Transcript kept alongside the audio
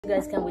You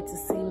guys can't wait to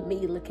see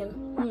me looking.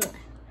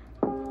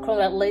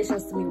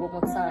 Congratulations to me one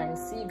more time.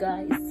 See you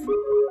guys.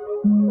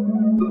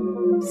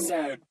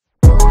 Sad.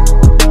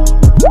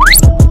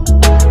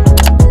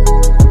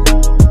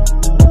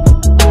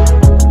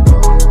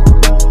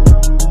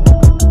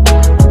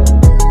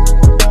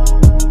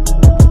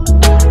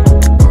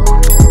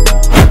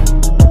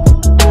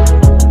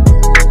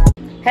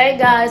 Hey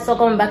guys,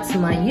 welcome back to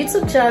my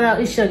YouTube channel.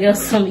 It's your girl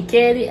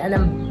Katie, and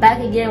I'm back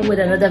again with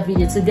another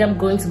video. Today I'm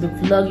going to be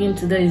vlogging.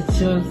 Today is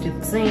June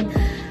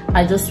 15th.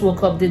 I just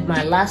woke up, did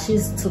my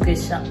lashes, took a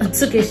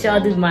shower,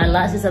 did my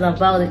lashes, and I'm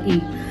about to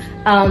eat.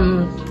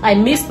 I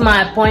missed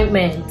my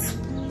appointment.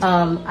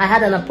 I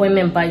had an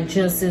appointment by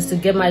June 6th to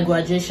get my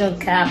graduation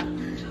cap,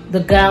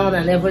 the gown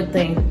and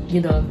everything,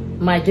 you know,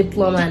 my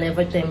diploma and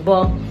everything.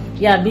 But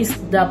yeah, I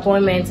missed the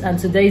appointment, and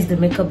today is the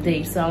makeup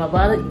day. So I'm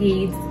about to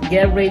eat,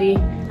 get ready,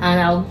 and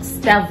I'll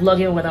start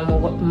vlogging when I'm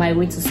on my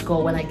way to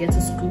school, when I get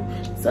to school.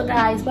 So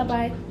guys, bye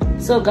bye.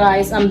 So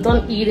guys, I'm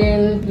done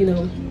eating, you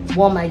know,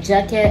 wore my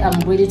jacket, I'm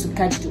ready to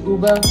catch the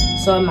Uber.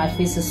 Sorry, my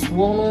face is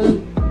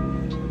swollen.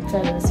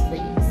 Try this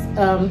face.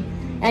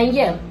 And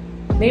yeah,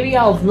 maybe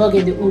I'll vlog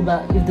in the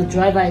Uber if the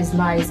driver is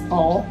nice,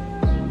 or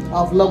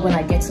I'll vlog when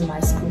I get to my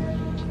school.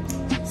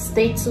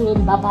 Stay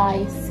tuned. Bye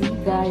bye. See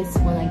you guys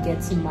when I get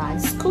to my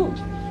school.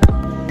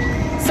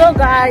 So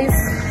guys,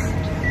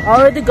 I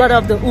already got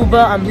off the Uber.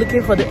 I'm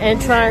looking for the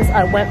entrance.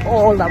 I went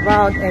all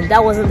around and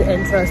that wasn't the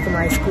entrance to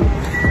my school.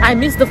 I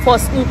missed the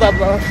first Uber,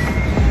 but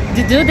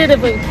the dude didn't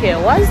even care.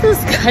 Why is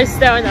this guy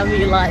staring at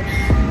me like?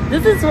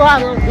 This is why I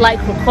don't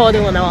like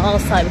recording when I'm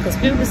outside, because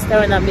people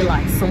staring at me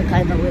like some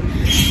kind of way.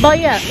 But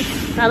yeah,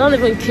 I don't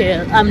even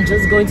care. I'm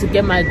just going to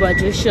get my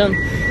graduation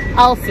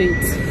outfit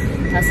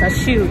as a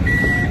shoe.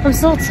 I'm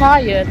so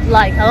tired.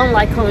 Like, I don't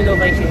like coming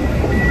over here.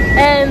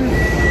 And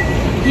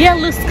yeah,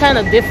 it looks kind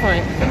of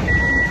different.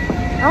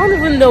 I don't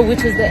even know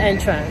which is the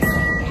entrance.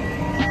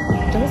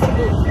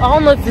 I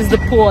don't know if it's the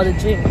pool or the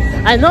gym.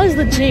 I know it's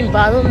the gym,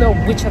 but I don't know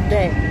which of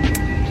them.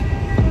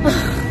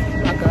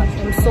 Oh my gosh,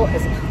 I'm so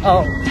hesitant.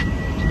 Oh,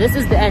 this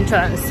is the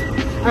entrance.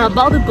 I'm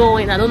about to go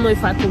in. I don't know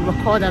if I could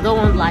record. I don't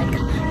want like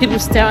people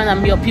staring at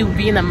me or people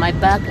being at my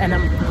back and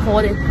I'm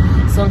recording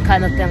some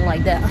kind of thing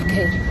like that.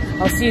 Okay,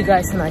 I'll see you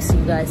guys when I see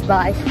you guys.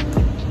 Bye.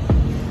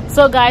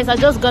 So guys, I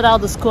just got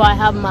out of school. I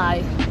have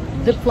my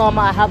diploma,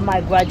 I have my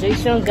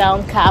graduation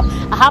gown, cap,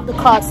 I have the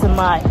cards in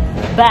my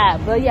bag.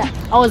 But yeah,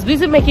 I was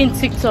busy making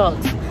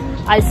TikToks.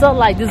 I saw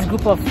like this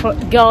group of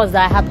girls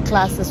that I had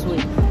classes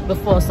with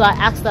before, so I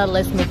asked her,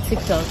 let's make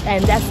TikToks,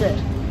 and that's it.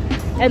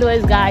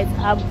 Anyways guys,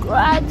 I'm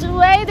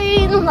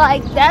graduating.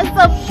 Like, that's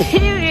the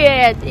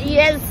period.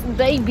 Yes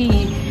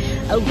baby,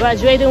 I'm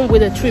graduating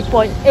with a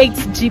 3.8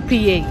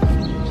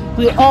 GPA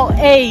with all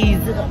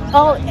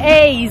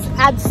A's.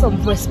 Add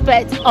some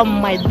respect on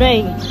my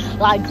name,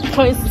 like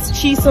Princess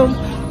Chisom,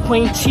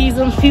 Queen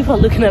Chisom. People are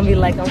looking at me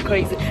like I'm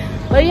crazy.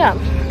 But yeah,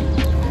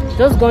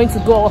 just going to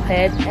go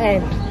ahead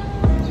and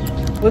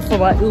wait for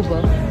my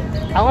Uber.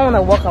 I don't want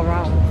to walk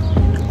around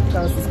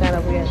because it's kind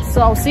of weird.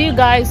 So I'll see you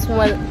guys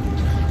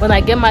when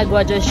I get my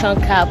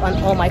graduation cap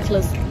and all my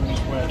clothes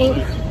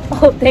in.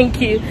 Oh, thank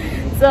you.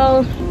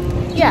 So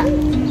yeah,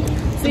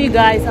 see you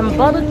guys. I'm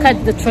about to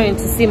catch the train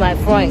to see my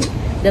friend.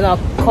 Then I'll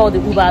call the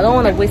Uber. I don't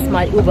want to waste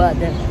my Uber,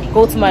 then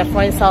go to my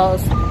friend's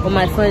house when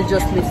my friend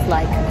just lives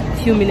like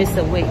a few minutes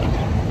away.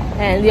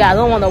 And yeah, I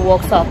don't want to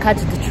walk, so I'll catch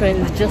the train.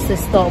 It's just a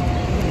stop.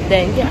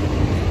 Then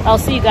yeah, I'll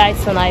see you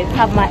guys when I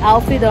have my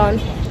outfit on,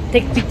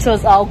 take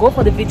pictures. I'll go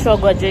for the virtual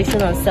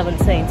graduation on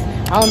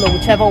 17th. I don't know,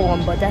 whichever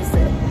one, but that's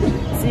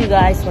it. See you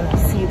guys when I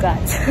see you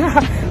guys.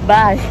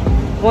 Bye.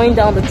 Going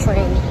down the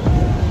train.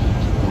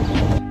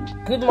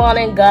 Good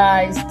morning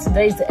guys,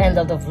 today is the end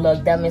of the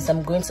vlog. That means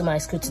I'm going to my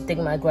school to take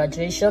my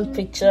graduation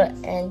picture,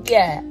 and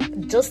yeah,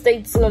 just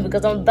stay tuned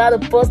because I'm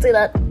about to post it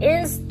on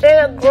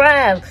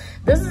Instagram.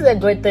 This is a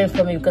great thing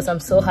for me because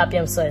I'm so happy,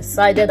 I'm so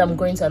excited. I'm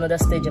going to another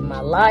stage in my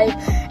life,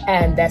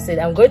 and that's it.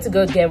 I'm going to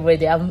go get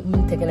ready. I haven't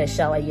been taking a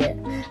shower yet.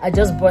 I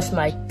just brushed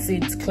my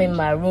teeth, cleaned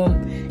my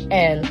room,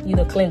 and you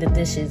know, clean the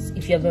dishes.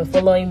 If you have been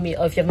following me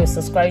or if you have been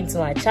subscribing to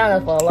my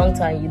channel for a long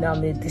time, you know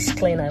I'm a dish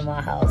cleaner in my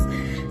house.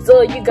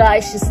 So you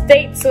guys should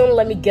stay tuned.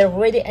 Let me get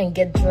ready and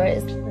get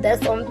dressed.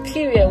 That's on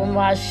period with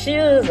my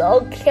shoes.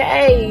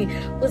 Okay,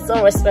 with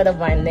some respect of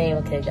my name.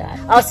 Okay guys,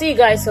 I'll see you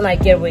guys when I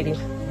get ready.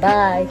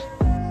 Bye.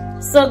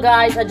 So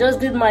guys, I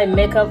just did my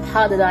makeup.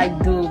 How did I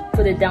do?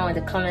 Put it down in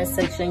the comment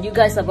section. You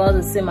guys are about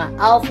to see my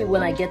outfit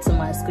when I get to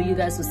my school. You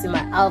guys will see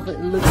my outfit.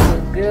 It looks so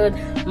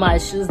good. My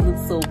shoes look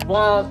so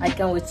bomb. I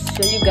can't wait to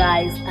show you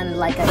guys. And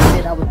like I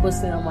said, I'll be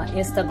posting on my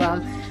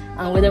Instagram.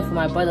 I'm waiting for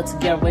my brother to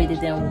get ready,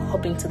 then we'll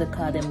hop into the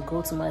car, then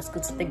go to my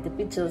school to take the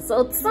pictures.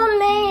 So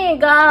tune in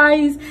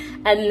guys.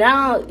 And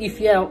now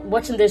if you're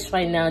watching this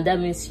right now, that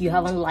means you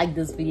haven't liked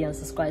this video and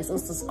subscribed. So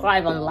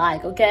subscribe and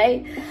like,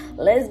 okay?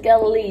 Let's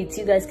get lit.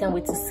 You guys can't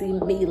wait to see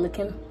me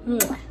looking.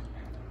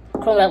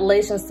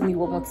 Congratulations to me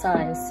one more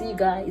time. See you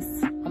guys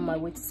on my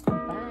way to school.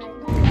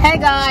 Bye. Hey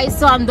guys,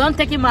 so I'm done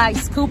taking my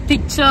school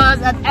pictures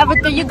and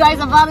everything. You guys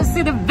are about to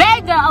see the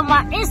video on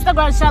my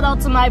Instagram. Shout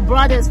out to my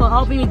brothers for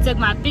helping me take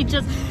my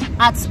pictures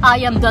at I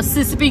am the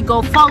CCP.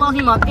 Go follow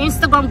him on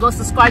Instagram, go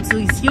subscribe to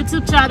his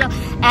YouTube channel,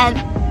 and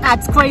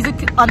at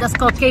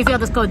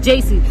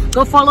crazy_KZ_JC.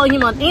 Go follow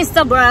him on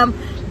Instagram,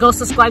 go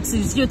subscribe to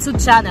his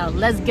YouTube channel.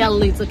 Let's get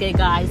lit, okay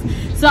guys?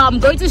 So I'm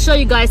going to show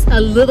you guys a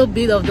little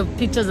bit of the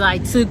pictures I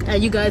took,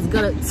 and you guys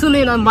gotta tune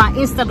in on my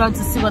Instagram to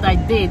see what I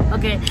did.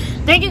 Okay,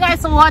 thank you guys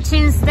for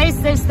watching. Stay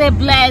safe, stay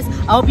blessed.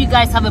 I hope you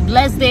guys have a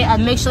blessed day,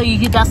 and make sure you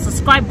hit that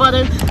subscribe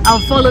button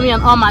and follow me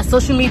on all my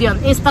social media, on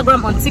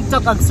Instagram, on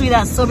TikTok, on Twitter,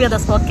 and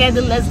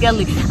Sobia_Kendall. Let's get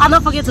lit. And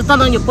don't forget to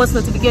turn on your post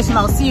notification.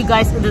 I'll see you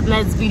guys in the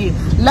next video.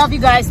 Love you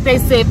guys, stay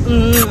safe.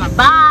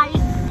 Bye.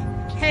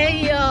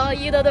 Hey yo,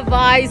 you know the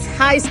vibes.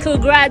 High school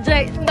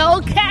graduate, no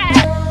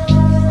cap.